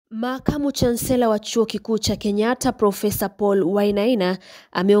Makamu Chansela wa Chuo Kikuu cha Kenyatta Profesa Paul Wainaina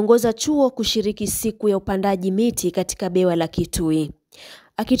ameongoza chuo kushiriki siku ya upandaji miti katika bewa la Kitui.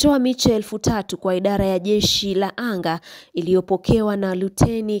 Akitoa miche 3,000 kwa idara ya jeshi la anga iliyopokewa na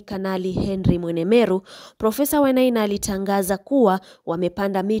Luteni Kanali Henry Mwenemeru, Profesa Wainaina alitangaza kuwa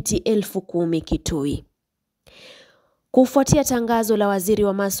wamepanda miti 10,000 Kitui. Kufuatia tangazo la waziri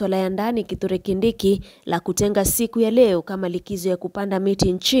wa masuala ya ndani Kithure Kindiki la kutenga siku ya leo kama likizo ya kupanda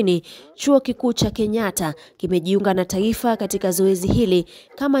miti nchini, Chuo Kikuu cha Kenyatta kimejiunga na taifa katika zoezi hili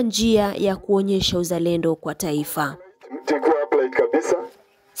kama njia ya kuonyesha uzalendo kwa taifa.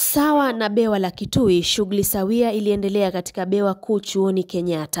 Sawa na bewa la Kitui, shughuli sawia iliendelea katika bewa kuu chuoni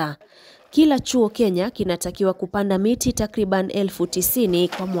Kenyatta. Kila chuo Kenya kinatakiwa kupanda miti takriban 90,000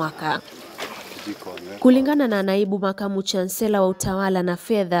 kwa mwaka. Kulingana na naibu makamu chansela wa utawala na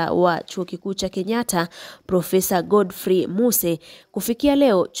fedha wa Chuo Kikuu cha Kenyatta, Profesa Godfrey Muse, kufikia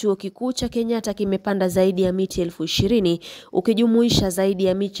leo Chuo Kikuu cha Kenyatta kimepanda zaidi ya miti 20,000 ukijumuisha zaidi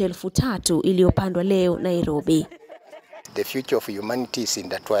ya miche 3,000 iliyopandwa leo Nairobi. The future of humanity is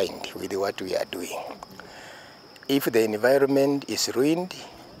intertwined with what we are doing. If the environment is ruined,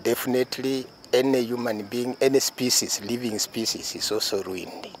 definitely any human being, any species, living species is also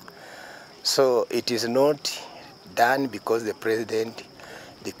ruined. So it is not done because the president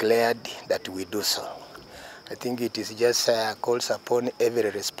declared that we do so. I think it is just calls upon every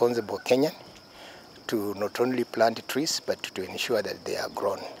responsible Kenyan to not only plant trees but to ensure that they are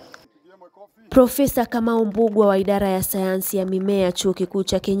grown. Profesa Kamau Mbugwa wa idara ya sayansi ya mimea Chuo Kikuu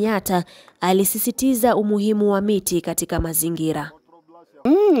cha Kenyatta alisisitiza umuhimu wa miti katika mazingira.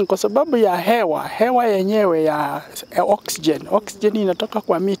 Kwa sababu ya hewa yenyewe ya oxygen inatoka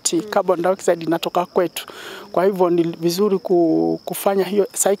kwa miti, carbon dioxide inatoka kwetu. Kwa hivyo ni vizuri kufanya hiyo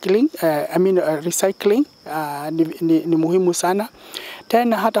recycling ni muhimu sana.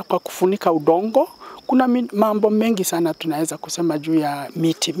 Tena hata kwa kufunika udongo, kuna mambo mengi sana tunaweza kusema juu ya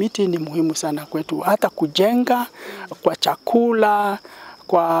miti. Miti ni muhimu sana kwetu, hata kujenga, kwa chakula,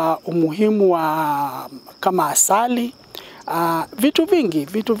 kwa umuhimu wa kama asali. Vitu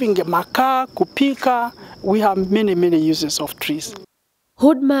vingi, makaa, kupika, we have many uses of trees.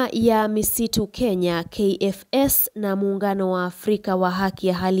 Huduma ya misitu Kenya KFS na Muungano wa Afrika wa haki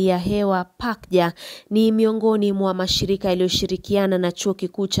ya hali ya hewa PACJA ni miongoni mwa mashirika yaliyoshirikiana na Chuo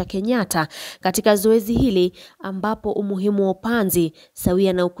Kikuu cha Kenyatta katika zoezi hili ambapo umuhimu wa upanzi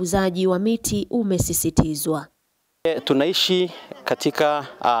sawia na ukuzaji wa miti umesisitizwa. Tunaishi katika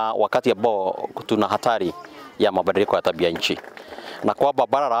wakati ambao tuna hatari ya mabadiliko ya tabia nchi, na kwamba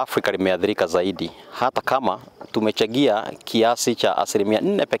bara la Afrika limeathirika zaidi, hata kama tumechagia kiasi cha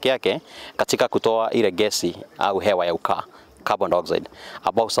 4% peke yake katika kutoa ile gesi au hewa ya ukaa, carbon dioxide,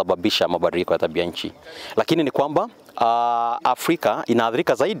 ambao husababisha mabadiliko ya tabia nchi. Lakini ni kwamba Afrika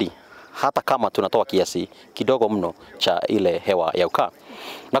inaathirika zaidi hata kama tunatoa kiasi kidogo mno cha ile hewa ya ukaa.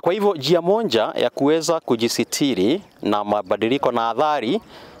 Na kwa hivyo njia moja ya kuweza kujisitiri na mabadiliko na athari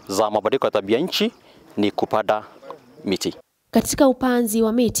za mabadiliko ya tabia nchi ni kupanda miti. Katika upanzi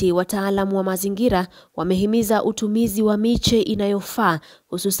wa miti, wataalamu wa mazingira wamehimiza utumizi wa miche inayofaa,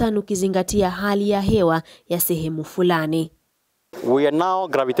 hususan ukizingatia hali ya hewa ya sehemu fulani. We are now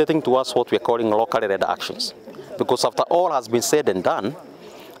gravitating towards what we are calling locally led actions, because after all has been said and done,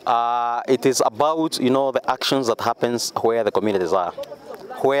 it is about the actions that happens where the communities are,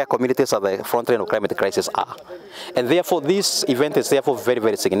 where communities at the front line of climate crisis are. And therefore this event is therefore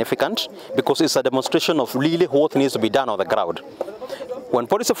very significant, because it's a demonstration of really what needs to be done on the ground. When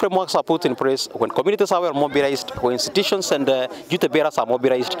policy frameworks are put in place, when communities are well mobilized, when institutions and duty bearers are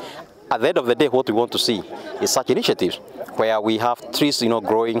mobilized, at the end of the day what we want to see is such initiatives where we have trees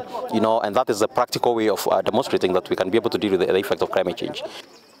growing, and that is the practical way of demonstrating that we can be able to deal with the effect of climate change.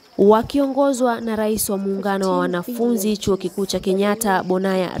 Wakiongozwa na rais wa muungano wa wanafunzi Chuo Kikuu cha Kenyatta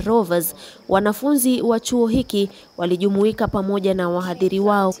Bonaya Rovers, wanafunzi wa chuo hiki walijumuika pamoja na wahadhiri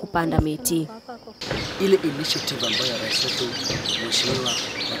wao kupanda miti. Ile initiative ambayo rais wetu Mheshimiwa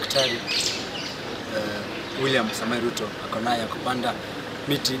Daktari William Samoei Ruto akonayo kupanda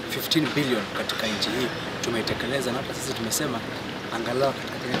miti 15 billion katika nchi hii tumeitekeleza, na hata sisi tumesema angalau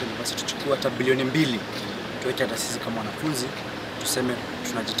katika Kenyatta University tuchukue hata bilioni 2 tuweke hata sisi kama wanafunzi tuseme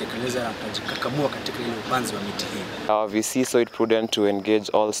tunajitekeleza na tunajikakamua katika ile upanzi wa miti hii. Our VC saw it prudent to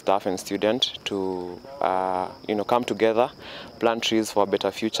engage all staff and students to come together, plant trees for a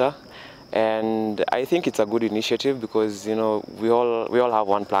better future. And I think it's a good initiative because we all have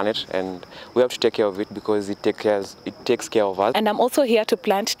one planet and we have to take care of it because it takes care of us. And I'm also here to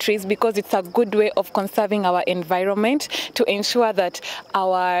plant trees because it's a good way of conserving our environment, to ensure that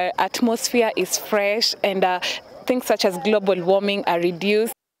our atmosphere is fresh and things such as global warming are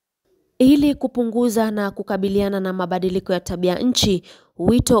reduced. Ili kupunguza na kukabiliana na mabadiliko ya tabia nchi,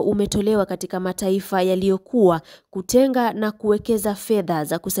 wito umetolewa katika mataifa yaliyokuwa kutenga na kuwekeza fedha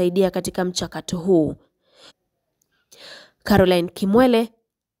za kusaidia katika mchakato huu. Caroline Kimwele,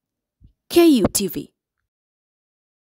 KUTV.